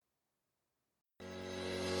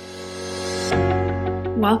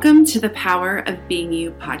Welcome to the Power of Being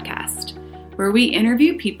You podcast, where we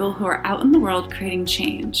interview people who are out in the world creating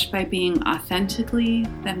change by being authentically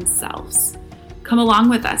themselves. Come along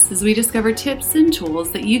with us as we discover tips and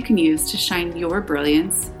tools that you can use to shine your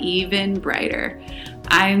brilliance even brighter.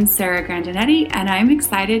 I'm Sarah Grandinetti, and I'm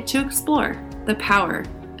excited to explore the power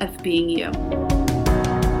of being you.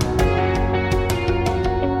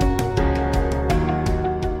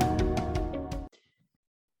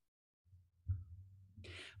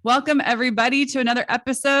 Welcome, everybody, to another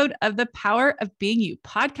episode of the Power of Being You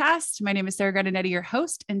podcast. My name is Sarah Grandinetti, your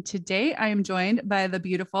host, and today I am joined by the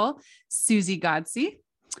beautiful Suzy Godsey.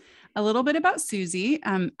 A little bit about Suzy.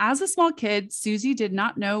 As a small kid, Suzy did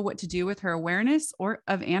not know what to do with her awareness or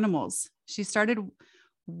of animals. She started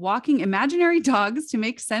walking imaginary dogs to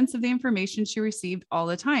make sense of the information she received all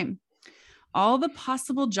the time. All the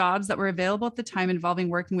possible jobs that were available at the time involving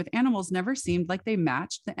working with animals never seemed like they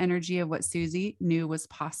matched the energy of what Suzy knew was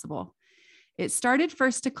possible. It started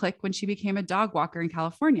first to click when she became a dog walker in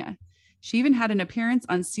California. She even had an appearance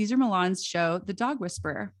on Cesar Millan's show, The Dog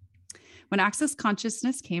Whisperer. When access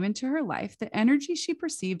consciousness came into her life, the energy she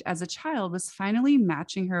perceived as a child was finally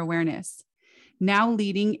matching her awareness. Now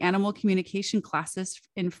leading animal communication classes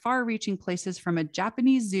in far-reaching places from a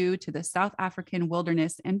Japanese zoo to the South African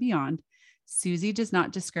wilderness and beyond, Suzy does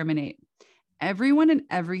not discriminate. Everyone and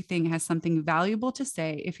everything has something valuable to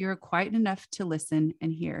say if you're quiet enough to listen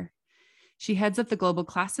and hear. She heads up the global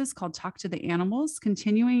classes called Talk to the Animals,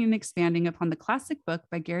 continuing and expanding upon the classic book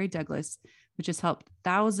by Gary Douglas, which has helped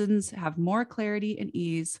thousands have more clarity and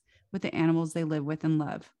ease with the animals they live with and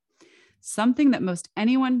love. Something that most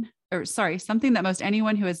anyone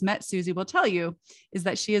who has met Suzy will tell you is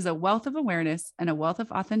that she is a wealth of awareness and a wealth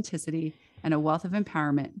of authenticity and a wealth of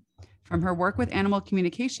empowerment. From her work with animal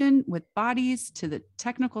communication with bodies to the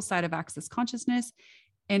technical side of access consciousness,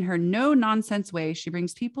 in her no-nonsense way, she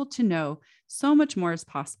brings people to know so much more is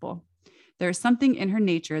possible. There is something in her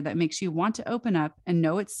nature that makes you want to open up and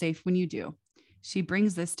know it's safe when you do. She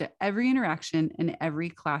brings this to every interaction and every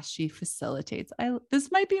class she facilitates.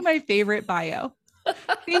 This might be my favorite bio.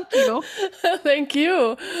 Thank you. Thank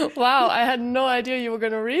you. Wow, I had no idea you were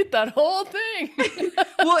going to read that whole thing.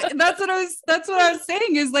 Well, that's what I was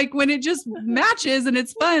saying is like when it just matches and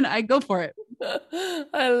it's fun, I go for it.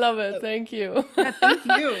 I love it. Thank you. Yeah, thank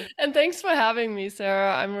you. And thanks for having me,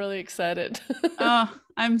 Sarah. I'm really excited. Oh,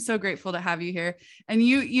 I'm so grateful to have you here. And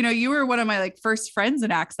you were one of my like first friends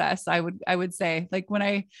in Access. I would say like when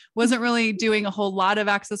I wasn't really doing a whole lot of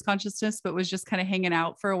Access consciousness, but was just kind of hanging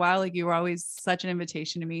out for a while. Like you were always such an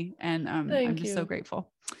invitation to me. And I'm just so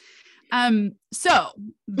grateful. So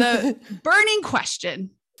the burning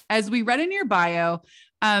question, as we read in your bio,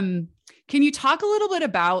 can you talk a little bit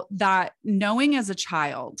about that knowing as a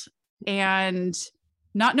child and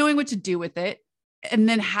not knowing what to do with it? And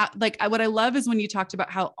then what I love is when you talked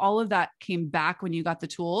about how all of that came back when you got the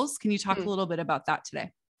tools. Can you talk a little bit about that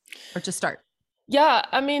today or to start? Yeah.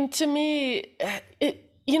 I mean, to me,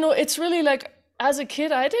 it's really like, as a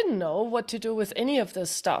kid, I didn't know what to do with any of this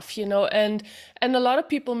stuff, and a lot of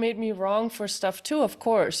people made me wrong for stuff too, of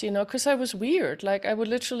course, because I was weird. Like I would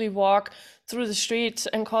literally walk through the streets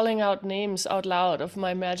and calling out names out loud of my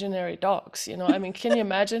imaginary dogs, I mean, can you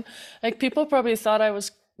imagine? Like people probably thought I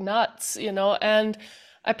was nuts, and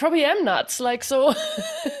I probably am nuts, like, so,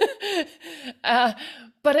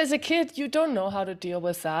 but as a kid, you don't know how to deal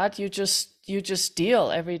with that. You just deal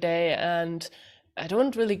every day. And I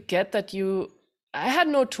don't really get that I had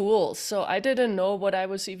no tools, so I didn't know what I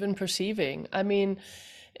was even perceiving. I mean,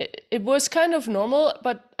 it was kind of normal,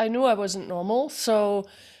 but I knew I wasn't normal. So,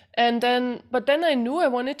 but then I knew I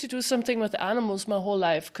wanted to do something with animals my whole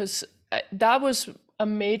life, because that was a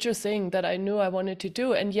major thing that I knew I wanted to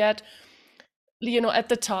do. And yet, at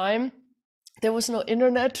the time, there was no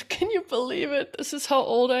internet. Can you believe it? This is how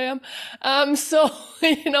old I am. So,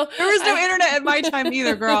 there was no internet at my time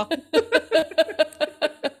either, girl.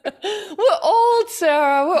 We're old,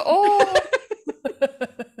 Sarah. We're old.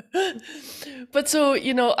 But so,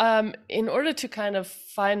 in order to kind of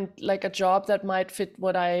find like a job that might fit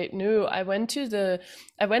what I knew, I went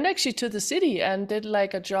actually to the city and did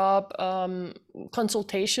like a job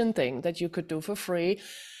consultation thing that you could do for free.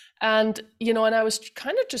 And, and I was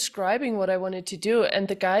kind of describing what I wanted to do. And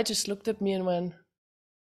the guy just looked at me and went,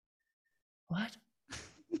 "What?"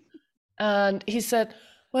 And he said,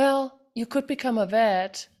 "Well, you could become a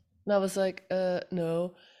vet." And I was like,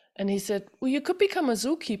 no. And he said, "Well, you could become a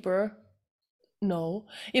zookeeper." No.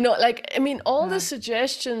 All the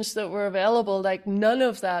suggestions that were available, like none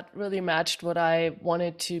of that really matched what I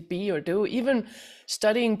wanted to be or do. Even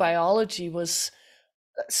studying biology was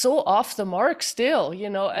so off the mark still,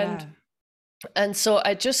 and And so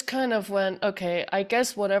I just kind of went, okay, I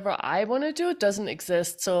guess whatever I want to do doesn't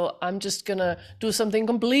exist. So I'm just going to do something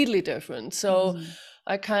completely different. So Mhm.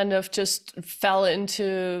 I kind of just fell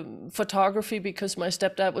into photography because my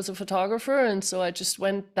stepdad was a photographer. And so I just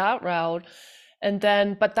went that route. And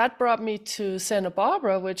then, but that brought me to Santa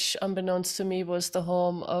Barbara, which unbeknownst to me was the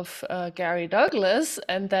home of Gary Douglas.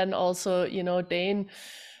 And then also, Dane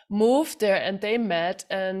moved there and they met.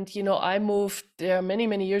 And, I moved there many,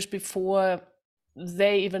 many years before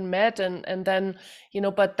they even met. And then,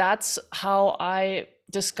 but that's how I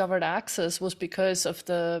discovered Access, was because of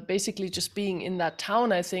the basically just being in that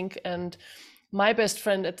town, I think. And my best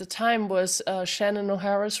friend at the time was Shannon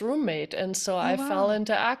O'Hara's roommate. And so Oh, I fell wow.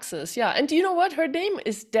 into Access. Yeah. And you know what? Her name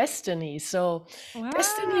is Destiny. So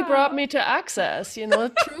Destiny brought Wow. me to Access, truly.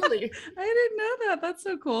 I didn't know that. That's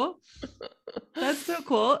so cool. That's so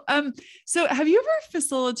cool. So have you ever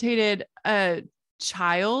facilitated a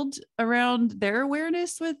child around their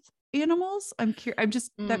awareness with animals? I'm curious. I'm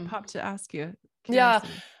just that Mm. popped to ask you. Yeah,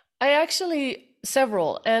 Curiosity. I actually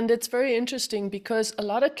several, and it's very interesting because a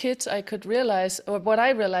lot of kids I could realize, or what I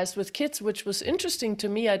realized with kids, which was interesting to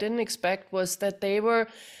me, I didn't expect, was that they were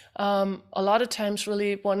a lot of times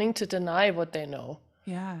really wanting to deny what they know,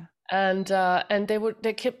 Yeah. and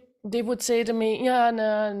they would say to me, yeah,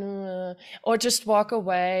 no, no, or just walk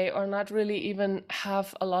away, or not really even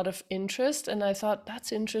have a lot of interest. And I thought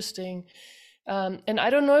that's interesting. And I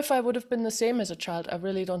don't know if I would have been the same as a child. I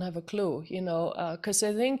really don't have a clue, because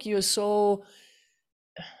I think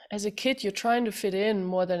as a kid, you're trying to fit in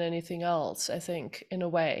more than anything else, I think, in a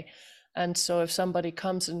way. And so if somebody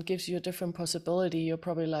comes and gives you a different possibility, you're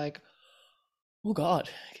probably like, oh God,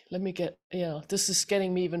 let me this is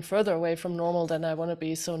getting me even further away from normal than I want to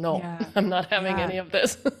be. So no, Yeah. I'm not having Yeah. any of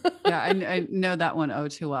this. Yeah. I know that one oh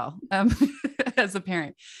too well, as a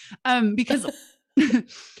parent. Because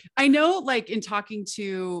I know, like, in talking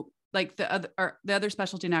to like the other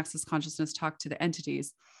specialty in access consciousness talk to the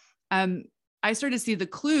entities, um, I started to see the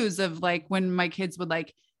clues of like when my kids would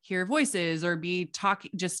like hear voices or be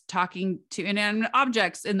talking to inanimate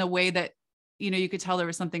objects in the way that, you could tell there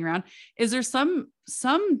was something around. Is there something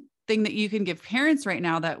that you can give parents right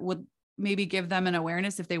now that would maybe give them an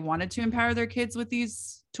awareness if they wanted to empower their kids with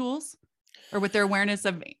these tools or with their awareness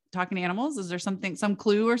of talking to animals? Is there some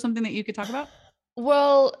clue or something that you could talk about?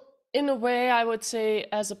 Well, in a way, I would say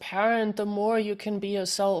as a parent, the more you can be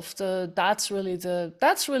yourself, that's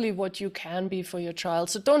really what you can be for your child.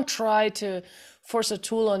 So don't try to force a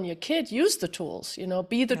tool on your kid. Use the tools,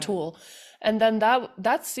 be the Yeah. tool. And then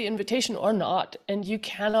that's the invitation or not. And you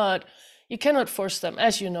cannot force them.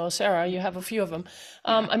 As you know, Sarah, you have a few of them.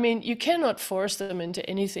 Yeah. I mean, you cannot force them into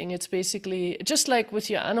anything. It's basically just like with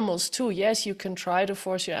your animals too. Yes, you can try to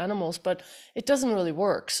force your animals, but it doesn't really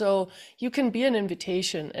work. So you can be an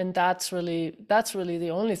invitation, and that's really the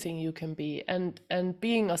only thing you can be. And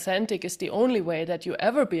being authentic is the only way that you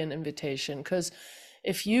ever be an invitation. Because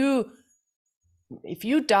if you if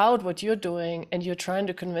you doubt what you're doing and you're trying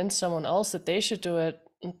to convince someone else that they should do it,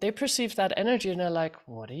 they perceive that energy and they're like,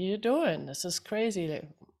 what are you doing? This is crazy. Like,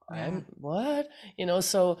 Yeah. I'm what?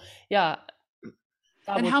 So yeah,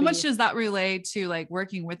 that And would how much be. does that relate to like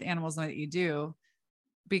working with animals that you do?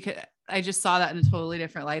 Because I just saw that in a totally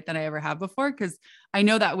different light than I ever have before. Cause I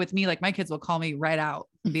know that with me, like my kids will call me right out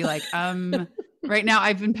and be like, right now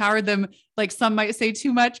I've empowered them. Like some might say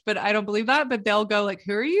too much, but I don't believe that, but they'll go like,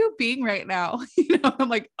 who are you being right now? I'm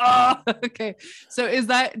like, oh, okay. So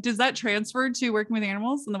does that transfer to working with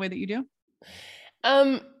animals in the way that you do?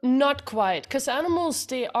 Not quite, because animals,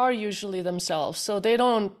 they are usually themselves, so they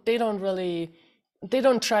don't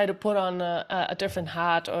try to put on a different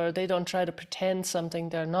hat, or they don't try to pretend something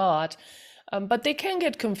they're not. But they can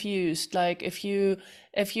get confused, like if you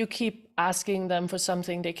keep asking them for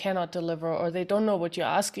something they cannot deliver, or they don't know what you're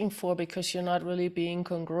asking for because you're not really being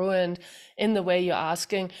congruent in the way you're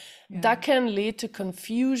asking. Yeah. That can lead to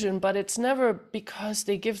confusion, but it's never because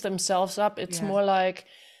they give themselves up. It's Yeah. more like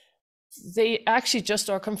they actually just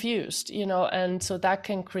are confused, and so that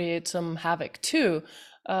can create some havoc too.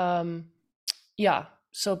 Um, yeah.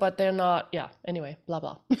 So, but they're not. Yeah. Anyway, blah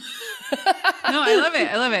blah. No, I love it.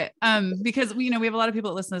 I love it. Because we have a lot of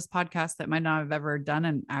people that listen to this podcast that might not have ever done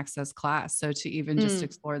an access class. So to even just Mm,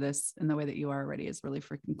 explore this in the way that you are already is really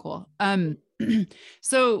freaking cool.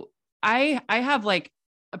 So I have like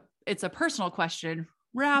it's a personal question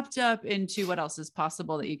wrapped up into what else is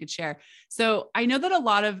possible that you could share. So I know that a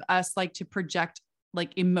lot of us like to project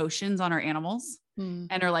like emotions on our animals mm,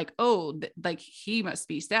 and are like, oh, like he must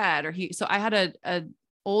be sad or so I had a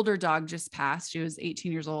older dog just passed. She was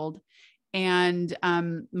 18 years old. And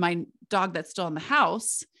my dog that's still in the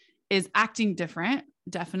house is acting different.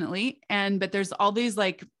 definitely. But there's all these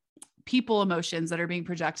like people emotions that are being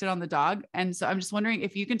projected on the dog. And so I'm just wondering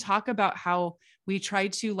if you can talk about how we try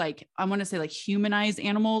to like, I want to say like humanize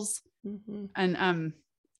animals and a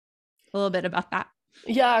little bit about that.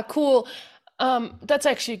 Yeah, cool. That's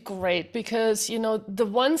actually great because, the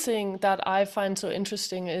one thing that I find so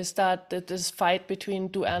interesting is that this fight between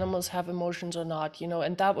do animals have emotions or not,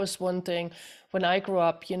 and that was one thing when I grew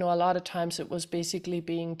up, a lot of times it was basically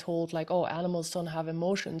being told like, oh, animals don't have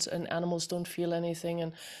emotions and animals don't feel anything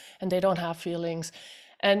and they don't have feelings.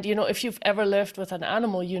 And, if you've ever lived with an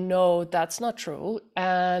animal, that's not true.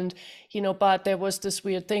 And, but there was this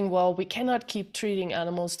weird thing, well, we cannot keep treating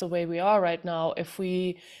animals the way we are right now. If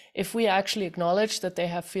we actually acknowledge that they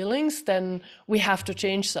have feelings, then we have to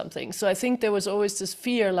change something. So I think there was always this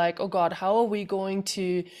fear like, oh God, how are we going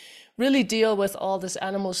to really deal with all this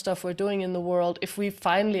animal stuff we're doing in the world if we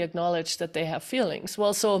finally acknowledge that they have feelings?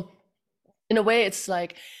 Well, so in a way, it's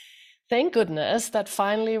like, thank goodness that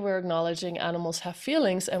finally we're acknowledging animals have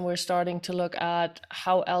feelings and we're starting to look at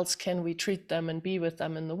how else can we treat them and be with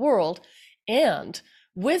them in the world. And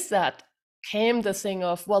with that came the thing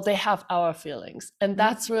of, well, they have our feelings. And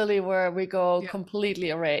that's really where we go completely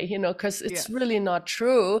away, because it's really not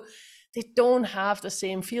true. They don't have the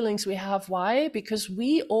same feelings we have. Why? Because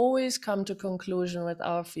we always come to conclusion with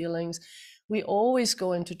our feelings. We always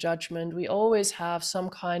go into judgment. We always have some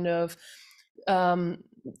kind of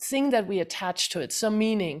thing that we attach to it, some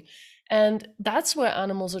meaning. And that's where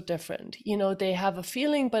animals are different. They have a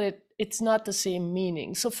feeling, but it's not the same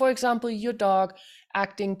meaning. So for example, your dog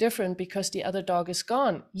acting different because the other dog is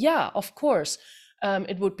gone. Yeah, of course.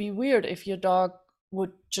 It would be weird if your dog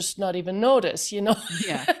would just not even notice,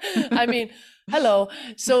 Yeah. I mean, hello.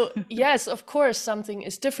 So yes, of course, something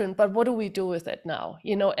is different, but what do we do with it now?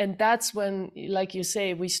 And that's when, like you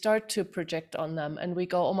say, we start to project on them and we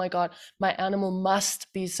go, oh my God, my animal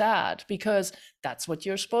must be sad, because that's what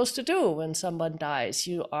you're supposed to do when someone dies.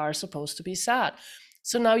 You are supposed to be sad.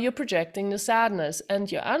 So now you're projecting the sadness and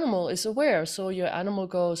your animal is aware. So your animal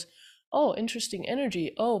goes, oh, interesting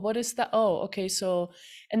energy. Oh, what is that? Oh, okay. So,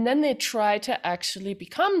 and then they try to actually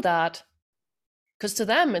become that, because to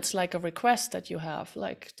them, it's like a request that you have,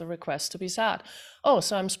 like the request to be sad. Oh,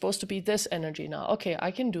 so I'm supposed to be this energy now. Okay,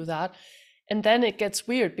 I can do that. And then it gets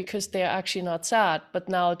weird because they're actually not sad, but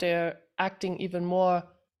now they're acting even more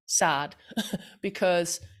sad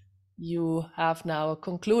because you have now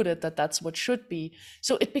concluded that that's what should be.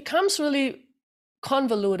 So it becomes really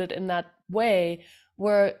convoluted in that way,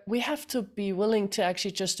 where we have to be willing to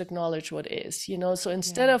actually just acknowledge what is, so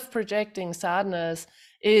instead of projecting sadness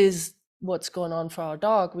is what's going on for our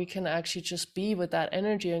dog, we can actually just be with that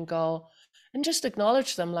energy and go and just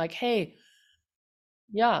acknowledge them like, hey,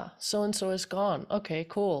 yeah, so and so is gone. Okay,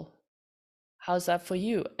 cool. How's that for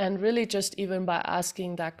you? And really just even by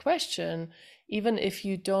asking that question, even if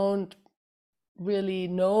you don't really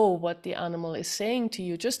know what the animal is saying to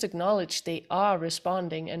you, just acknowledge they are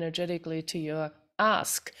responding energetically to your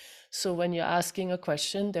ask. So when you're asking a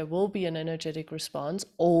question, there will be an energetic response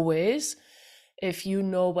always. If you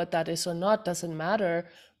know what that is or not, doesn't matter,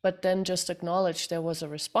 but then just acknowledge there was a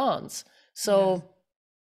response. So,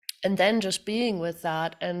 and then just being with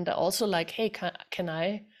that, and also like, hey, can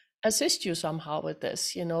I assist you somehow with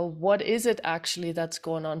this? What is it actually that's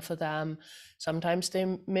going on for them? Sometimes they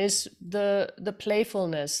miss the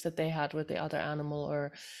playfulness that they had with the other animal,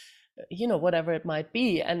 or whatever it might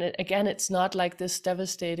be. And again, it's not like this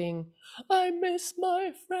devastating, I miss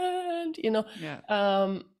my friend,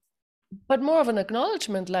 but more of an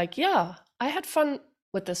acknowledgement like, yeah, I had fun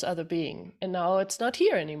with this other being and now it's not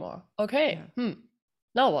here anymore. Okay.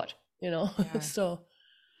 Now what? So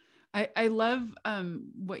I love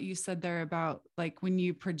what you said there about like when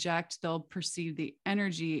you project, they'll perceive the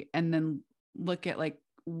energy and then look at like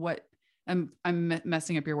what I'm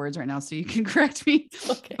messing up your words right now, so you can correct me.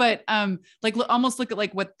 Okay. But like almost look at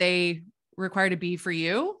like what they require to be for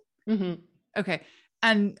you. Okay.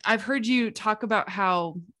 And I've heard you talk about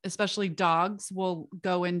how especially dogs will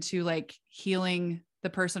go into like healing the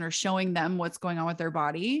person or showing them what's going on with their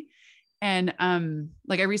body. And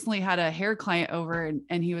like I recently had a hair client over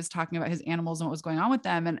and he was talking about his animals and what was going on with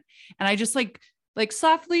them. And I just like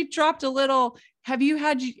softly dropped a little, have you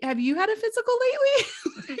had a physical lately?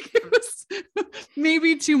 It was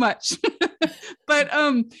maybe too much. But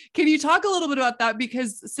can you talk a little bit about that?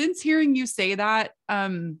 Because since hearing you say that,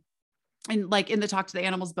 and like in the Talk to the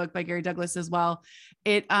Animals book by Gary Douglas as well,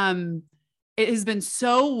 it has been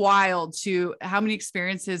so wild to how many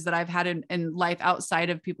experiences that I've had in life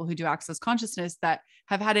outside of people who do access consciousness that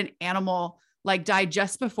have had an animal like died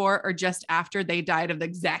just before or just after they died of the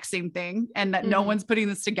exact same thing, and that no one's putting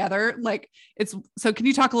this together. Like it's, so can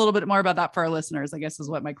you talk a little bit more about that for our listeners, I guess is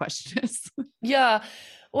what my question is. Yeah.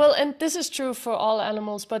 Well, and this is true for all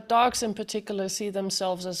animals, but dogs in particular see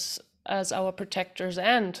themselves as our protectors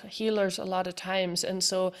and healers a lot of times. And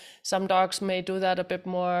so some dogs may do that a bit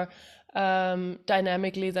more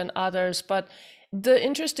dynamically than others. But the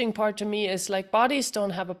interesting part to me is like bodies don't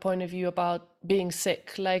have a point of view about being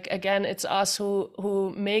sick. Like again, it's us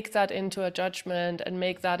who make that into a judgment and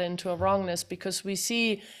make that into a wrongness, because we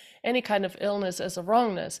see any kind of illness as a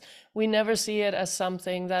wrongness. We never see it as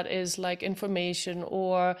something that is like information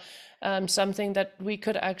or something that we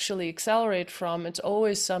could actually accelerate from. It's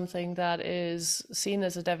always something that is seen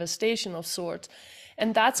as a devastation of sorts.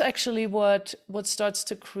 And that's actually what starts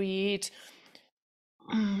to create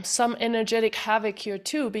some energetic havoc here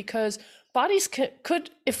too, because bodies could,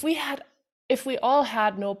 if we all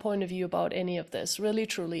had no point of view about any of this, really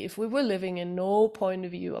truly, if we were living in no point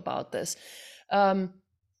of view about this,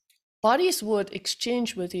 bodies would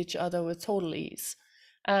exchange with each other with total ease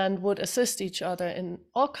and would assist each other in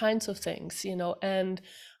all kinds of things, you know. And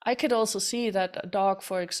I could also see that a dog,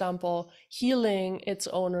 for example, healing its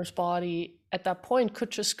owner's body at that point could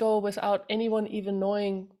just go without anyone even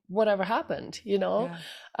knowing whatever happened, you know.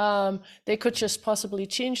 Yeah. They could just possibly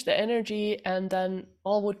change the energy and then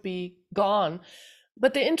all would be gone.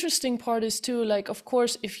 But the interesting part is too, like, of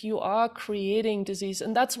course, if you are creating disease,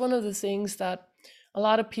 and that's one of the things that a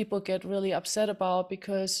lot of people get really upset about,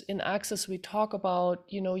 because in Access we talk about,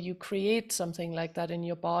 you know, you create something like that in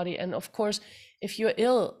your body. And of course, if you're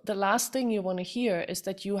ill, the last thing you want to hear is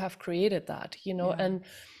that you have created that, you know. Yeah.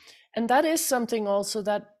 And that is something also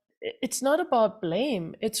that it's not about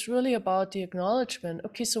blame. It's really about the acknowledgement.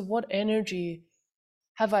 Okay, so what energy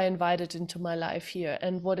have I invited into my life here?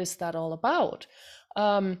 And what is that all about?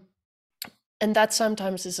 And that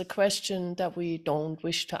sometimes is a question that we don't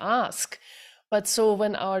wish to ask. But so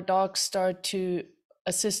when our dogs start to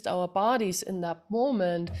assist our bodies in that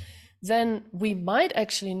moment, then we might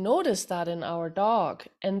actually notice that in our dog.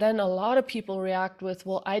 And then a lot of people react with,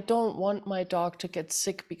 well, I don't want my dog to get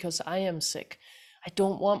sick because I am sick. I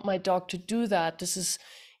don't want my dog to do that. This is,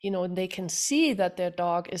 you know, and they can see that their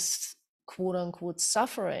dog is quote unquote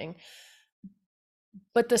suffering.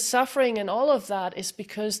 But the suffering and all of that is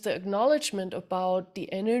because the acknowledgement about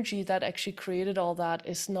the energy that actually created all that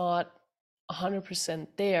is not 100%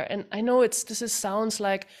 there. And I know sounds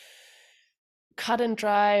like cut and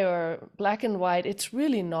dry or black and white. It's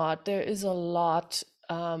really not. There is a lot.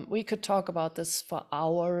 We could talk about this for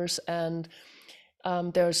hours, and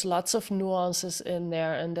there's lots of nuances in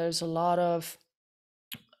there, and there's a lot of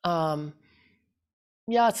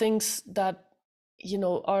things that, you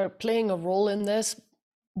know, are playing a role in this.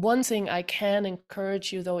 One thing I can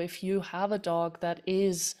encourage you though, if you have a dog that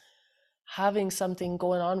is having something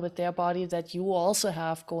going on with their body that you also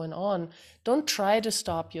have going on, don't try to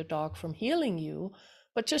stop your dog from healing you,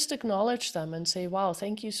 but just acknowledge them and say, wow,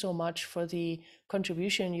 thank you so much for the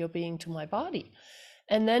contribution you're being to my body.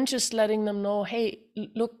 And then just letting them know, hey,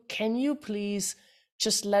 look, can you please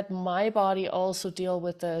just let my body also deal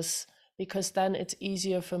with this? Because then it's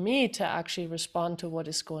easier for me to actually respond to what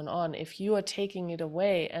is going on. If you are taking it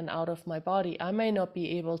away and out of my body, I may not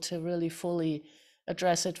be able to really fully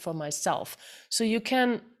address it for myself. So you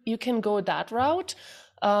can go that route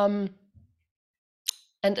and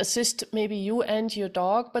assist maybe you and your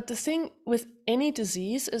dog. But the thing with any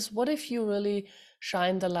disease is, what if you really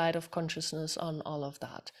shine the light of consciousness on all of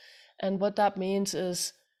that? And what that means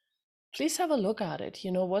is, please have a look at it.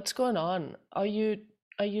 You know, what's going on? Are you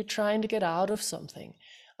trying to get out of something?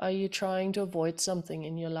 Are you trying to avoid something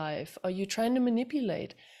in your life? Are you trying to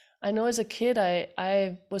manipulate? I know as a kid,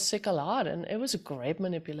 I was sick a lot, and it was a great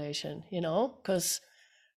manipulation, you know, because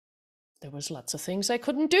there was lots of things I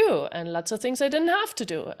couldn't do and lots of things I didn't have to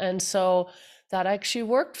do. And so that actually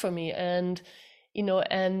worked for me. And, you know,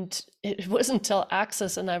 and it wasn't until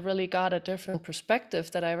Access and I really got a different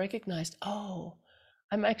perspective that I recognized, oh,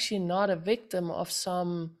 I'm actually not a victim of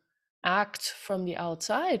some act from the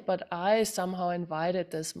outside, but I somehow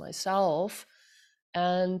invited this myself.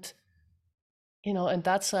 And, you know, and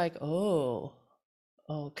that's like, oh,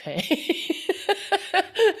 okay.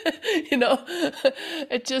 You know,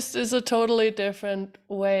 it just is a totally different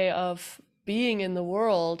way of being in the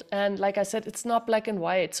world. And like I said, it's not black and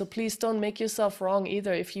white. So please don't make yourself wrong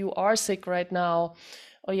either. If you are sick right now,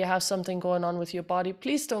 or you have something going on with your body,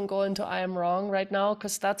 please don't go into I am wrong right now,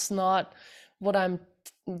 because that's not what I'm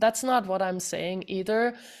saying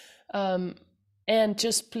either. And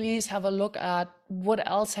just please have a look at what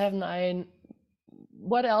else haven't I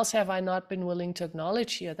what else have I not been willing to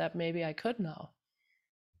acknowledge here that maybe I could now?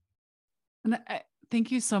 And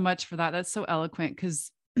thank you so much for that. That's so eloquent,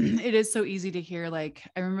 because it is so easy to hear. Like,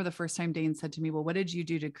 I remember the first time Dane said to me, well, what did you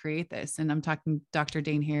do to create this? And I'm talking Dr.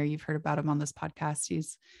 Dane here. You've heard about him on this podcast.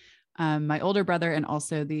 He's my older brother and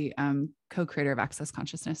also the co-creator of Access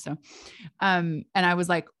Consciousness. So, and I was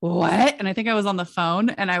like, what? And I think I was on the phone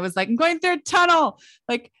and I was like, I'm going through a tunnel.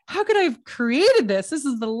 Like, how could I have created this? This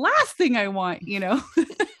is the last thing I want, you know?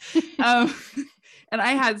 And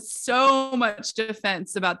I had so much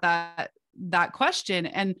defense about that question.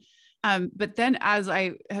 And but then as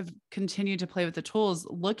I have continued to play with the tools,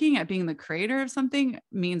 looking at being the creator of something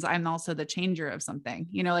means I'm also the changer of something,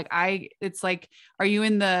 you know, like it's like, are you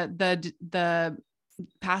in the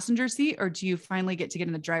passenger seat, or do you finally get to get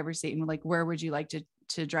in the driver's seat? And like, where would you like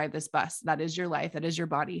to drive this bus? That is your life. That is your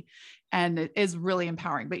body. And it is really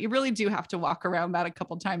empowering, but you really do have to walk around that a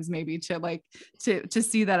couple of times, maybe to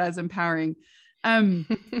see that as empowering.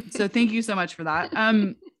 So thank you so much for that.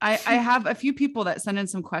 I have a few people that send in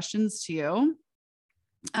some questions to you.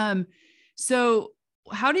 So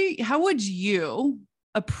how would you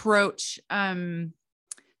approach,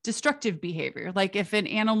 destructive behavior? Like if an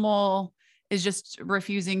animal is just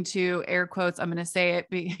refusing to, air quotes, I'm going to say it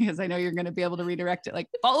because I know you're going to be able to redirect it, like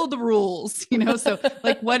follow the rules, you know? So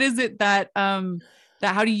like, what is it that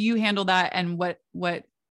how do you handle that? And what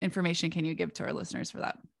information can you give to our listeners for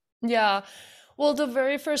that? Yeah. Well, the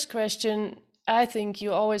very first question I think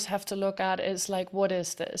you always have to look at is like, what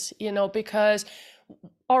is this? You know, because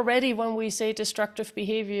already when we say destructive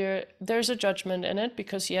behavior, there's a judgment in it,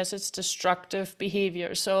 because yes, it's destructive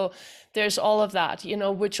behavior. So there's all of that, you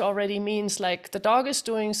know, which already means like the dog is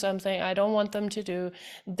doing something I don't want them to do.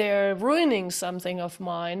 They're ruining something of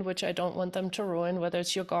mine, which I don't want them to ruin, whether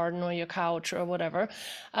it's your garden or your couch or whatever.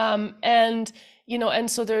 And, you know, and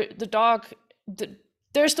so the dog,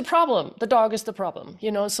 there's the problem. The dog is the problem,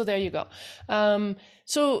 you know, so there you go.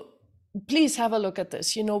 So please have a look at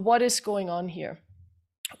this. You know, what is going on here?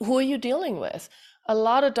 Who are you dealing with? A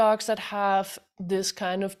lot of dogs that have this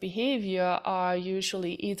kind of behavior are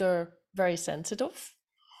usually either very sensitive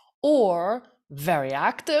or very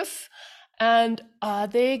active. And are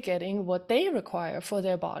they getting what they require for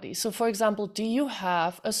their body? So for example, do you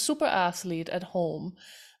have a super athlete at home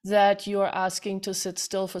that you're asking to sit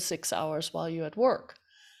still for 6 hours while you're at work?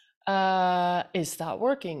 Is that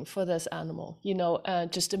working for this animal? You know,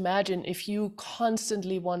 just imagine if you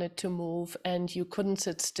constantly wanted to move and you couldn't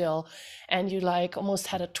sit still, and you like almost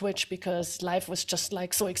had a twitch because life was just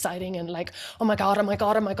like so exciting and like, oh my God, oh my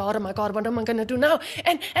God, oh my God, oh my God, what am I gonna do now?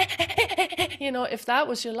 And you know, if that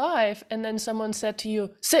was your life, and then someone said to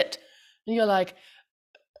you, sit, and you're like,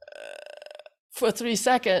 for 3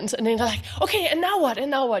 seconds, and then you're like, okay, and now what?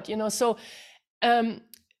 And now what? You know, so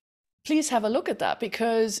please have a look at that,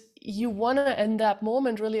 because you want to in that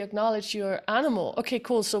moment really acknowledge your animal. Okay,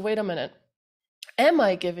 cool. So wait a minute. Am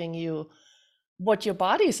I giving you what your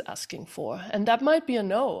body's asking for? And that might be a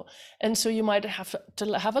no. And so you might have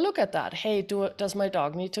to have a look at that. Hey, does my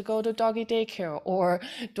dog need to go to doggy daycare? Or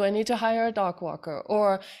do I need to hire a dog walker?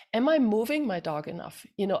 Or am I moving my dog enough?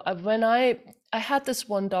 You know, when I had this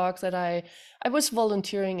one dog that I was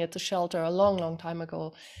volunteering at the shelter a long, long time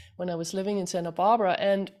ago when I was living in Santa Barbara.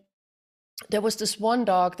 And there was this one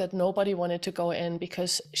dog that nobody wanted to go in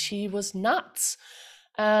because she was nuts.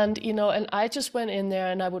 And, you know, and I just went in there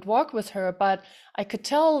and I would walk with her, but I could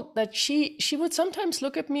tell that she would sometimes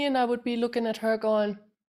look at me and I would be looking at her going,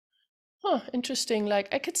 huh, interesting.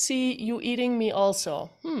 Like, I could see you eating me also.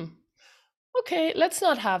 Okay, let's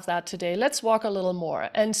not have that today. Let's walk a little more.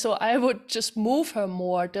 And so I would just move her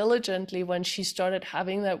more diligently when she started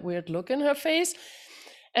having that weird look in her face.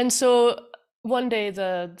 And so one day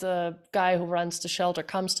the guy who runs the shelter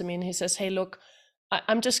comes to me and he says, hey, look,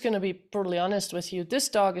 I'm just going to be brutally honest with you. This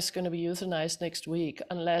dog is going to be euthanized next week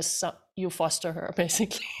unless you foster her,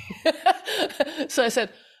 basically. So I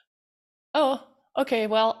said, oh, okay,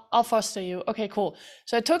 well, I'll foster you. Okay, cool.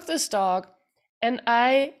 So I took this dog and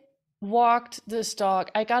I walked this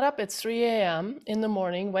dog. I got up at 3 a.m. in the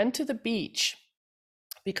morning, went to the beach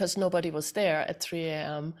because nobody was there at 3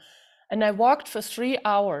 a.m. And I walked for 3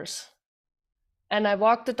 hours. And I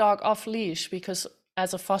walked the dog off leash because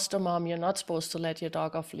as a foster mom, you're not supposed to let your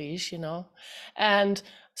dog off leash, you know? And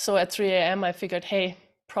so at 3 a.m. I figured, hey,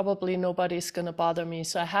 probably nobody's gonna bother me.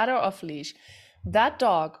 So I had her off leash. That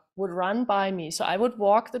dog would run by me. So I would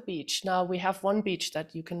walk the beach. Now we have one beach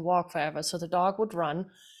that you can walk forever. So the dog would run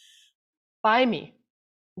by me.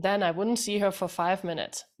 Then I wouldn't see her for 5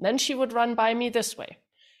 minutes. Then she would run by me this way.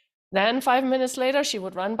 Then 5 minutes later, she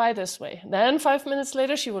would run by this way. Then 5 minutes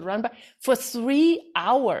later, she would run by for 3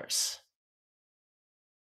 hours.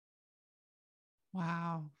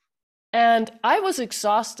 Wow. And I was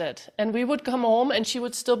exhausted, and we would come home and she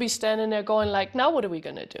would still be standing there going like, now what are we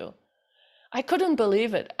going to do? I couldn't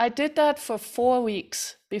believe it. I did that for 4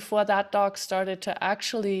 weeks before that dog started to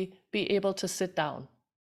actually be able to sit down.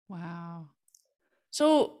 Wow.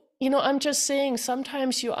 So, I'm just saying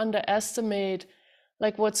sometimes you underestimate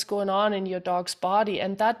like what's going on in your dog's body.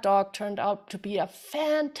 And that dog turned out to be a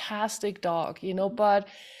fantastic dog, but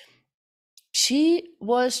she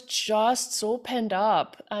was just so pent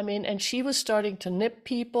up. I mean, and she was starting to nip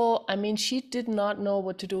people. I mean, she did not know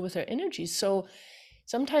what to do with her energy. So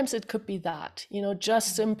sometimes it could be that,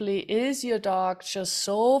 just simply is your dog just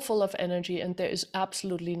so full of energy and there is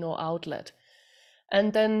absolutely no outlet.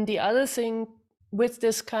 And then the other thing with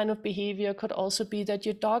this kind of behavior could also be that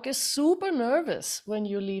your dog is super nervous when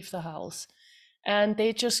you leave the house. And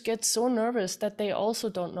they just get so nervous that they also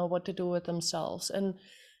don't know what to do with themselves. And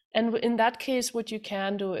in that case, what you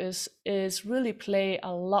can do is really play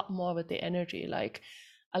a lot more with the energy, like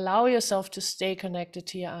allow yourself to stay connected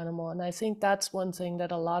to your animal. And I think that's one thing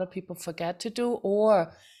that a lot of people forget to do,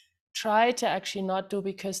 or try to actually not do,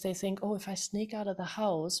 because they think, oh, if I sneak out of the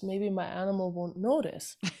house, maybe my animal won't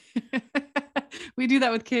notice. We do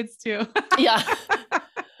that with kids too. Yeah.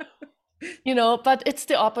 But it's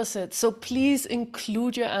the opposite. So please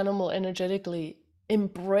include your animal energetically.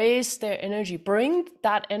 Embrace their energy. Bring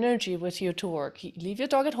that energy with you to work. Leave your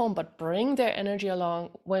dog at home, but bring their energy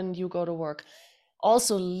along when you go to work.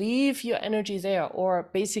 Also leave your energy there, or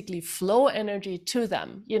basically flow energy to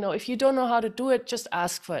them. If you don't know how to do it, just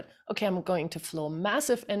ask for it. Okay, I'm going to flow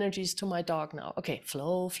massive energies to my dog now. Okay,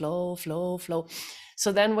 flow, flow, flow, flow.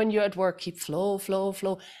 So then when you're at work, keep flow, flow,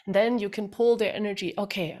 flow. And then you can pull their energy.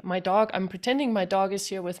 Okay, my dog, I'm pretending my dog is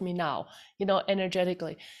here with me now,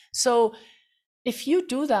 energetically. So if you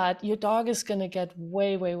do that, your dog is going to get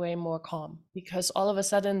way, way, way more calm, because all of a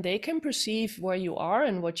sudden they can perceive where you are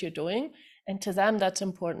and what you're doing. And to them, that's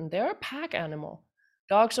important. They're a pack animal.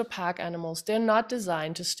 Dogs are pack animals. They're not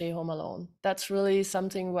designed to stay home alone. That's really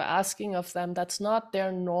something we're asking of them. That's not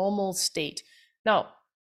their normal state. Now,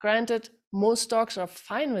 granted, most dogs are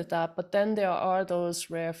fine with that, but then there are those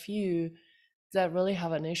rare few that really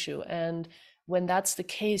have an issue. And when that's the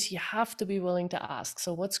case, you have to be willing to ask,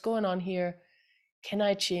 so what's going on here? Can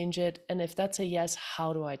I change it? And if that's a yes,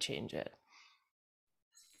 how do I change it?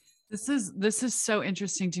 This is so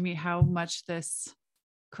interesting to me, how much this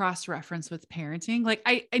cross reference with parenting. Like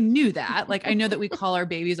I knew that, like I know that we call our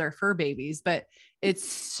babies our fur babies, but it's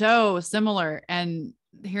so similar. And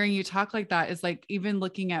hearing you talk like that is like, even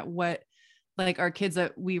looking at what, like our kids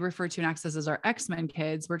that we refer to and access as our X-Men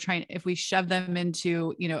kids, we're trying, if we shove them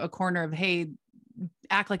into, a corner of, hey,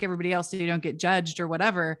 act like everybody else so you don't get judged or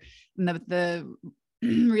whatever. And the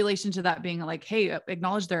relation to that being like, hey,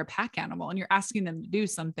 acknowledge they're a pack animal, and you're asking them to do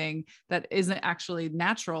something that isn't actually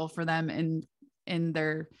natural for them in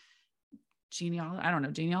their genealogy. I don't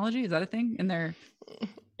know, genealogy, is that a thing? In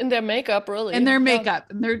their makeup, really. In their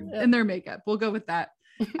makeup, in their makeup. We'll go with that.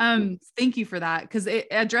 Thank you for that, because it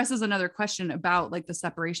addresses another question about like the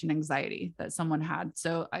separation anxiety that someone had.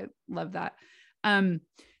 So I love that.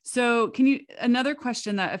 So another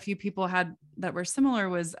question that a few people had that were similar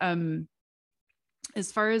was, as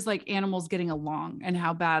far as like animals getting along and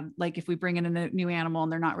how bad, like if we bring in a new animal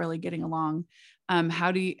and they're not really getting along,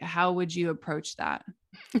 how would you approach that?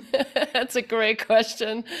 That's a great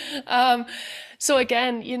question. So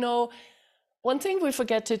again, one thing we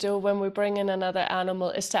forget to do when we bring in another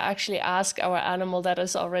animal is to actually ask our animal that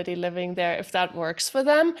is already living there if that works for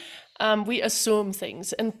them. We assume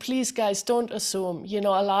things, and please guys, don't assume. A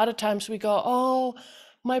lot of times we go, oh,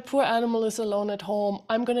 my poor animal is alone at home,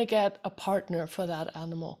 I'm going to get a partner for that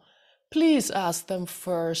animal. Please ask them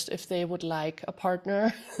first if they would like a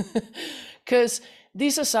partner, because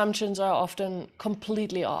these assumptions are often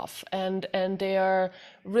completely off, and they are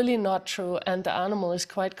really not true, and the animal is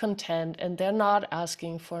quite content and they're not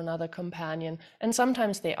asking for another companion, and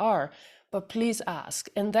sometimes they are, but please ask,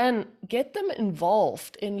 and then get them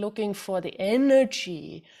involved in looking for the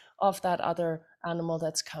energy of that other animal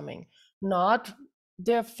that's coming, not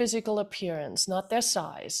their physical appearance, not their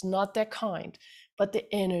size, not their kind, but the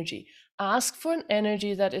energy. Ask for an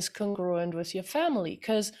energy that is congruent with your family,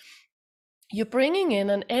 because you're bringing in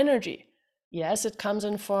an energy. Yes, it comes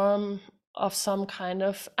in form of some kind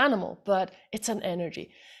of animal, but it's an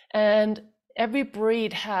energy. And every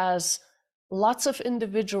breed has lots of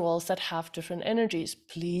individuals that have different energies.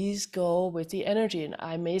 Please go with the energy. And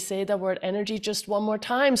I may say the word energy just one more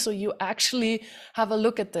time so you actually have a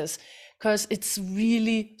look at this, because it's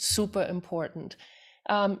really super important.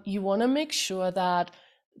 You want to make sure that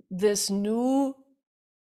this new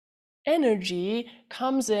energy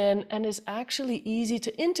comes in and is actually easy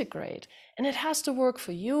to integrate. And it has to work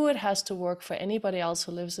for you. It has to work for anybody else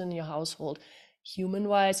who lives in your household. Human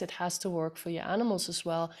wise, it has to work for your animals as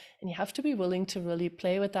well. And you have to be willing to really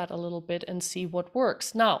play with that a little bit and see what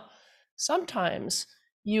works. Now, sometimes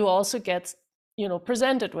you also get,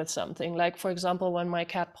 presented with something. Like, for example, when my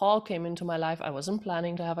cat Paul came into my life, I wasn't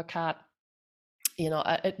planning to have a cat.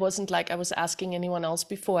 It wasn't like I was asking anyone else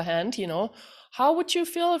beforehand, how would you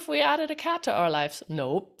feel if we added a cat to our lives?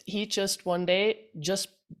 Nope. He just one day just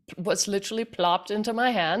was literally plopped into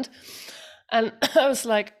my hand. And I was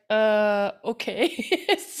like,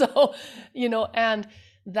 okay. So, and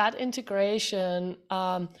that integration,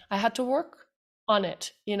 I had to work on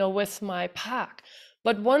it, with my pack.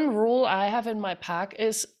 But one rule I have in my pack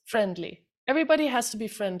is friendly. Everybody has to be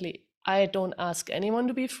friendly. I don't ask anyone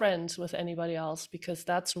to be friends with anybody else because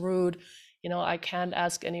that's rude. I can't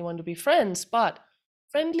ask anyone to be friends, but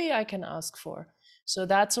friendly I can ask for. So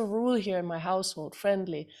that's a rule here in my household,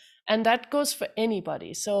 friendly. And that goes for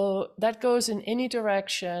anybody. So that goes in any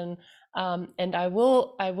direction. And I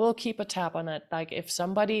will keep a tab on it. Like if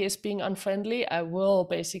somebody is being unfriendly, I will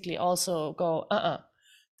basically also go,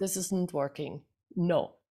 this isn't working.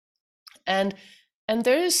 No. And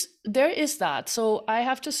there is that. So I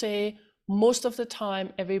have to say, most of the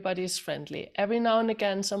time, everybody is friendly. Every now and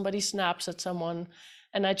again, somebody snaps at someone,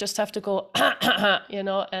 and I just have to go,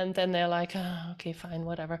 and then they're like, okay, fine,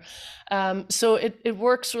 whatever. So it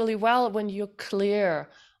works really well when you're clear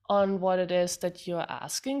on what it is that you're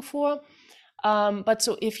asking for. But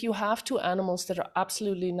so if you have two animals that are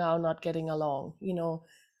absolutely now not getting along,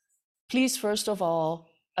 please, first of all,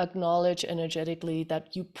 acknowledge energetically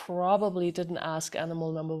that you probably didn't ask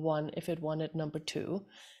animal number one if it wanted number two.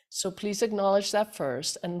 So please acknowledge that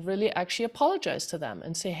first and really actually apologize to them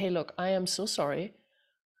and say, hey, look, I am so sorry.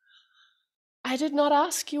 I did not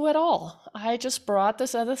ask you at all. I just brought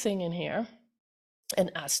this other thing in here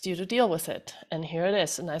and asked you to deal with it. And here it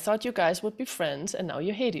is. And I thought you guys would be friends, and now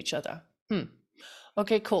you hate each other.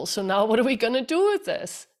 Okay, cool. So now what are we going to do with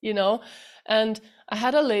this? And I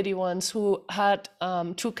had a lady once who had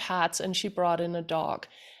two cats, and she brought in a dog.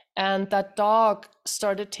 And that dog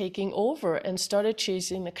started taking over and started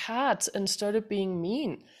chasing the cats and started being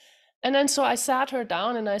mean. And then so I sat her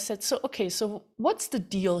down and I said, so, okay, so what's the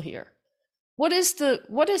deal here? What is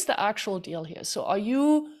the actual deal here? So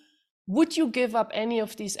would you give up any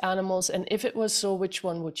of these animals? And if it was so, which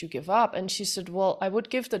one would you give up? And she said, well, I would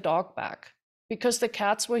give the dog back because the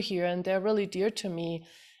cats were here and they're really dear to me.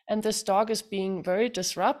 And this dog is being very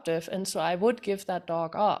disruptive. And so I would give that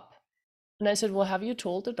dog up. And I said, well, have you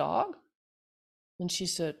told the dog? And she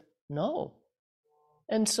said, no.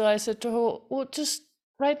 And so I said to her, well, just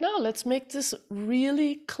right now, let's make this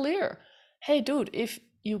really clear. Hey, dude, if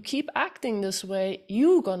you keep acting this way,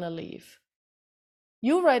 you're gonna leave.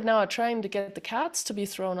 You right now are trying to get the cats to be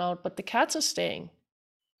thrown out, but the cats are staying.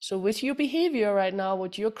 So with your behavior right now,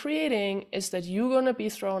 what you're creating is that you're gonna be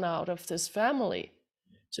thrown out of this family.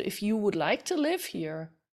 So if you would like to live here,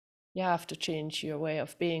 you have to change your way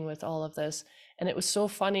of being with all of this. And it was so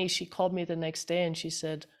funny. She called me the next day and she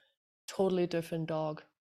said, totally different dog.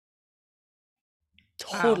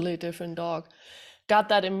 Totally different dog. Got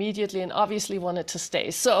that immediately and obviously wanted to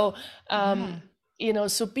stay. So,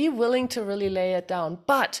 so be willing to really lay it down,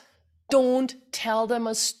 but don't tell them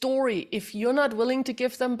a story. If you're not willing to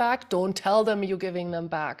give them back, don't tell them you're giving them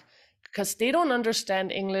back because they don't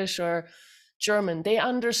understand English or German. They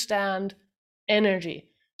understand energy.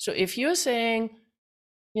 So if you're saying,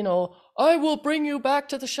 I will bring you back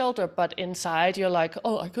to the shelter, but inside you're like,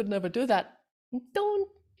 oh, I could never do that. Don't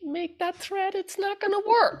make that threat. It's not going to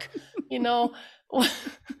work.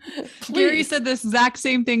 Gary said this exact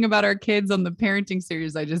same thing about our kids on the parenting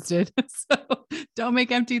series I just did. So don't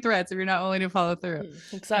make empty threats if you're not willing to follow through.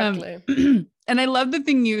 Exactly. And I love the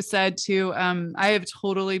thing you said too. I have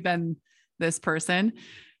totally been this person.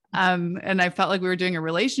 And I felt like we were doing a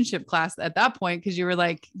relationship class at that point, because you were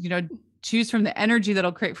like, choose from the energy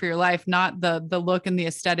that'll create for your life, not the look and the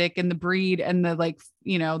aesthetic and the breed and the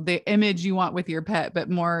the image you want with your pet, but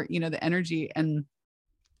more, the energy. And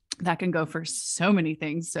that can go for so many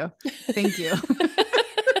things. So thank you.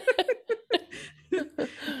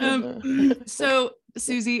 So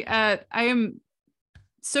Suzy, I am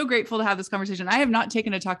so grateful to have this conversation. I have not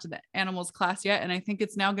taken a talk to the animals class yet, and I think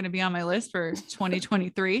it's now going to be on my list for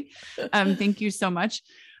 2023. Thank you so much.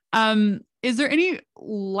 Is there any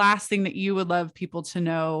last thing that you would love people to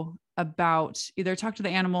know about either talk to the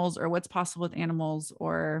animals or what's possible with animals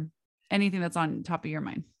or anything that's on top of your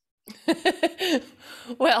mind?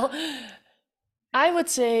 Well, I would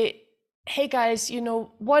say hey guys,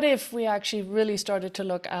 what if we actually really started to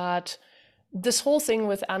look at this whole thing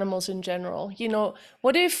with animals in general?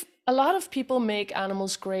 What if a lot of people make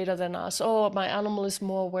animals greater than us? Oh, my animal is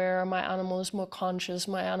more aware, my animal is more conscious,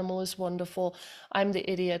 my animal is wonderful, I'm the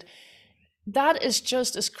idiot. That is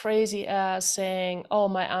just as crazy as saying, oh,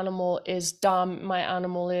 my animal is dumb, my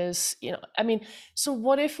animal is, so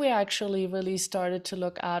what if we actually really started to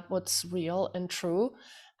look at what's real and true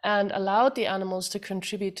and allowed the animals to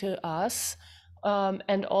contribute to us,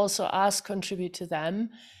 and also us contribute to them,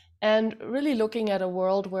 and really looking at a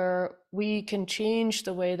world where we can change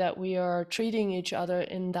the way that we are treating each other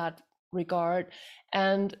in that regard.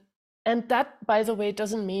 And that, by the way,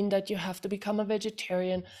 doesn't mean that you have to become a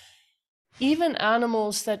vegetarian. Even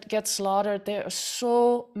animals that get slaughtered, there are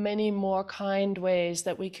so many more kind ways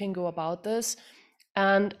that we can go about this.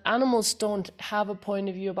 And animals don't have a point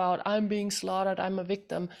of view about, I'm being slaughtered, I'm a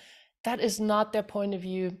victim. That is not their point of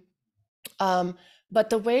view. But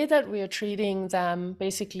the way that we are treating them,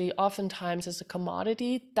 basically oftentimes as a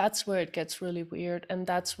commodity, that's where it gets really weird. And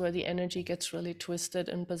that's where the energy gets really twisted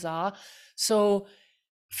and bizarre. So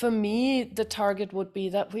for me, the target would be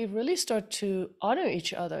that we really start to honor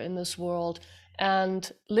each other in this world and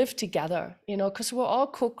live together, because we're all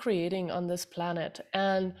co-creating on this planet.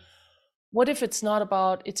 And what if it's not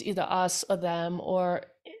about, it's either us or them, or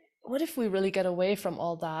what if we really get away from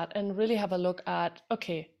all that and really have a look at,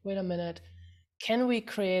 okay, wait a minute, can we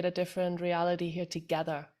create a different reality here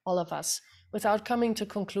together, all of us, without coming to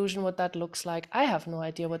conclusion what that looks like? I have no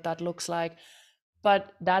idea what that looks like.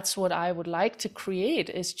 But that's what I would like to create,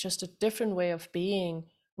 is just a different way of being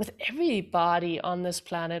with everybody on this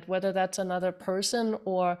planet, whether that's another person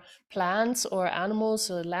or plants or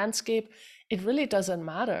animals or landscape. It really doesn't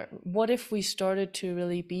matter. What if we started to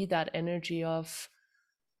really be that energy of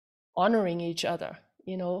honoring each other,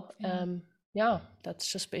 Yeah.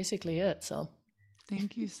 That's just basically it. So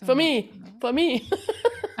thank you so for much. For me.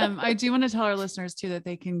 I do want to tell our listeners too that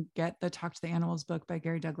they can get the Talk to the Animals book by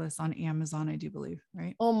Gary Douglas on Amazon, I do believe,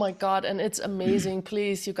 right? Oh my God. And it's amazing.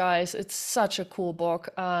 Please, you guys, it's such a cool book.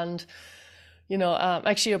 And,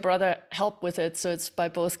 actually your brother helped with it. So it's by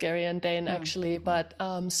both Gary and Dane, actually. But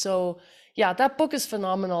so yeah, that book is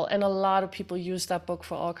phenomenal. And a lot of people use that book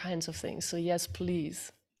for all kinds of things. So yes,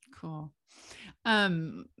 please. Cool.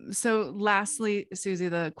 So lastly, Suzy,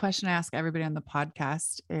 the question I ask everybody on the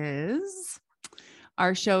podcast is,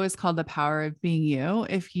 our show is called The Power of Being You.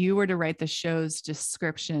 If you were to write the show's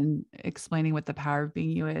description explaining what the power of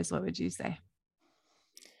being you is, what would you say?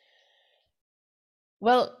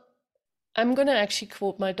 Well, I'm going to actually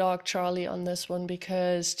quote my dog, Charlie, on this one,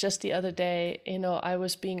 because just the other day, I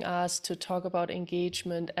was being asked to talk about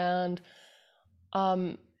engagement and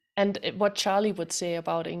what Charlie would say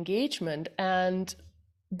about engagement. And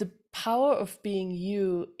the power of being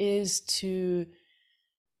you is to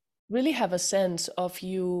really have a sense of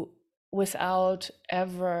you without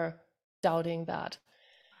ever doubting that.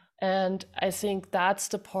 And I think that's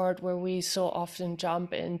the part where we so often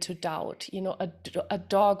jump into doubt. A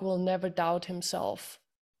dog will never doubt himself.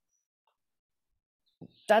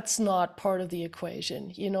 That's not part of the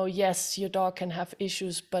equation. Yes, your dog can have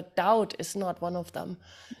issues, but doubt is not one of them.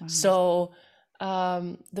 Wow. So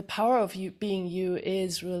the power of you being you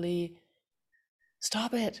is really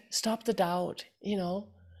stop it. Stop the doubt.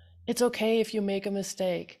 It's okay if you make a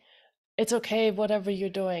mistake. It's okay, whatever you're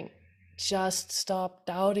doing. Just stop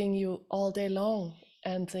doubting you all day long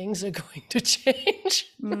and things are going to change.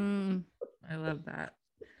 I love that.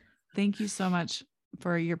 Thank you so much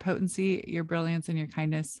for your potency, your brilliance, and your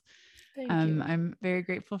kindness. Thank you. I'm very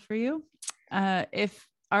grateful for you. If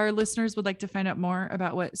our listeners would like to find out more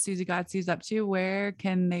about what Suzy Godsey is up to, where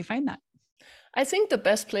can they find that? I think the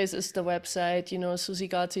best place is the website,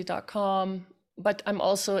 suzygodsey.com. But I'm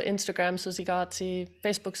also Instagram Suzy Godsey,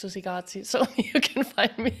 Facebook Suzy Godsey, so you can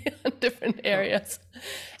find me in different areas.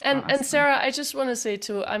 And awesome. And Sarah, I just want to say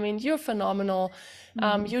too, you're phenomenal.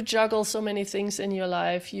 You juggle so many things in your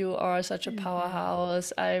life. You are such a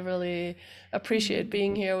powerhouse. I really appreciate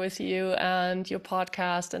being here with you and your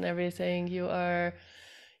podcast and everything. You're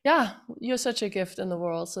such a gift in the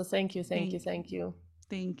world. So thank you. Thank you.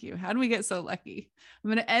 How do we get so lucky? I'm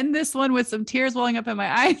going to end this one with some tears welling up in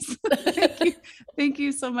my eyes. Thank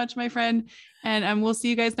you so much, my friend. And we'll see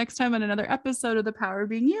you guys next time on another episode of The Power of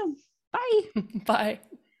Being You. Bye. Bye.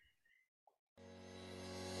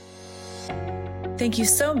 Thank you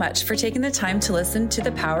so much for taking the time to listen to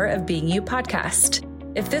the Power of Being You podcast.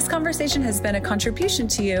 If this conversation has been a contribution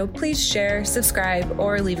to you, please share, subscribe,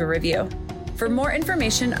 or leave a review. For more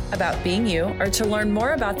information about being you, or to learn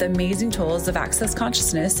more about the amazing tools of Access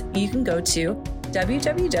Consciousness, you can go to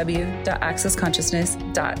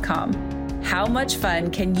www.accessconsciousness.com. How much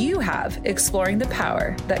fun can you have exploring the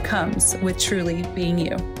power that comes with truly being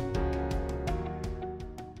you?